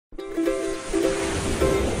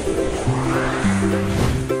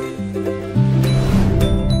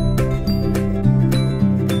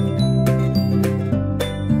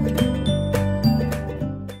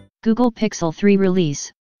Google Pixel 3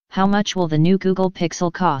 release. How much will the new Google Pixel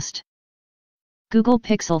cost? Google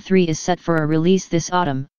Pixel 3 is set for a release this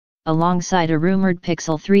autumn, alongside a rumored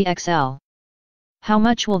Pixel 3 XL. How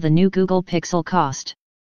much will the new Google Pixel cost?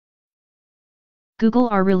 Google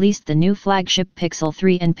released the new flagship Pixel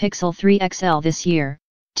 3 and Pixel 3 XL this year,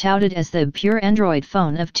 touted as the pure Android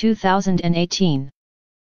phone of 2018.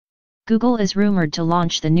 Google is rumored to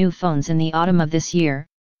launch the new phones in the autumn of this year,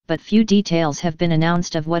 but few details have been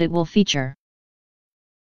announced of what it will feature.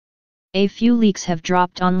 A few leaks have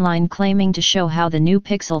dropped online claiming to show how the new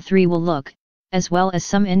Pixel 3 will look, as well as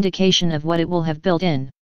some indication of what it will have built in.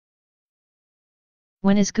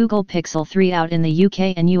 When is Google Pixel 3 out in the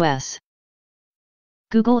UK and US?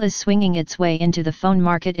 Google is swinging its way into the phone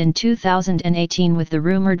market in 2018 with the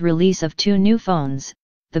rumored release of two new phones,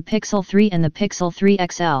 the Pixel 3 and the Pixel 3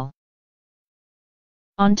 XL.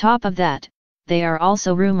 On top of that, they are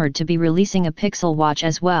also rumored to be releasing a Pixel Watch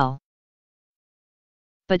as well.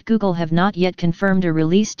 But Google have not yet confirmed a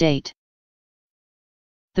release date.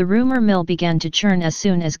 The rumor mill began to churn as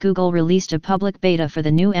soon as Google released a public beta for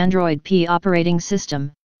the new Android P operating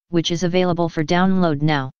system, which is available for download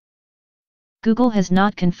now. Google has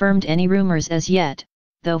not confirmed any rumors as yet,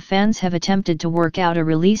 though fans have attempted to work out a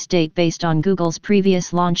release date based on Google's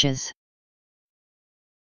previous launches.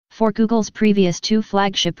 For Google's previous two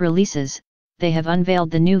flagship releases, they have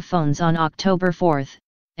unveiled the new phones on October 4,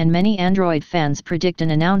 and many Android fans predict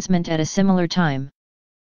an announcement at a similar time.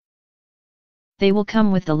 They will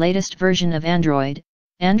come with the latest version of Android,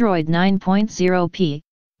 Android 9.0p,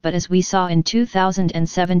 but as we saw in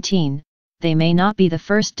 2017, they may not be the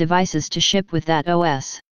first devices to ship with that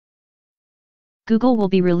OS. Google will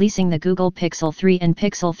be releasing the Google Pixel 3 and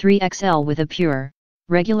Pixel 3 XL with a pure,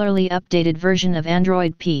 regularly updated version of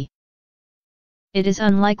Android P. It is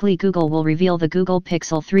unlikely Google will reveal the Google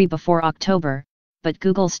Pixel 3 before October, but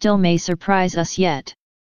Google still may surprise us yet.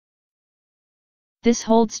 This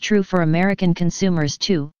holds true for American consumers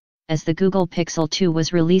too, as the Google Pixel 2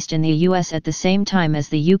 was released in the US at the same time as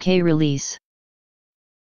the UK release.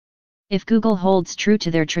 If Google holds true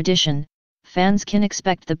to their tradition, fans can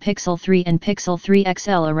expect the Pixel 3 and Pixel 3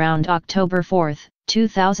 XL around October 4,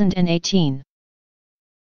 2018.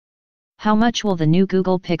 How much will the new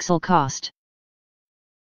Google Pixel cost?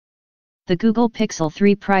 The Google Pixel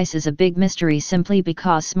 3 price is a big mystery simply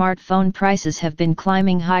because smartphone prices have been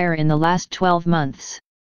climbing higher in the last 12 months.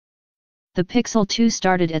 The Pixel 2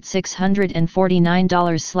 started at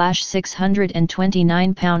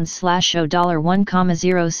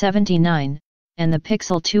 $649/$629/$1,079, and the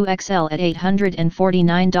Pixel 2 XL at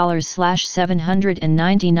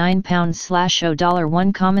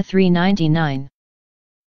 $849/$799/$1,399.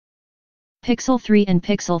 Pixel 3 and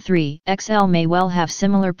Pixel 3 XL may well have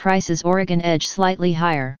similar prices, Oregon Edge slightly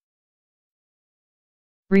higher.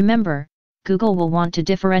 Remember, Google will want to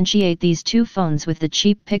differentiate these two phones with the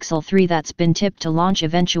cheap Pixel 3 that's been tipped to launch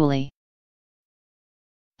eventually.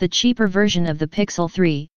 The cheaper version of the Pixel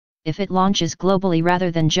 3, if it launches globally rather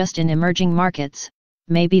than just in emerging markets,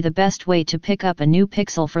 may be the best way to pick up a new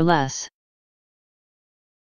Pixel for less.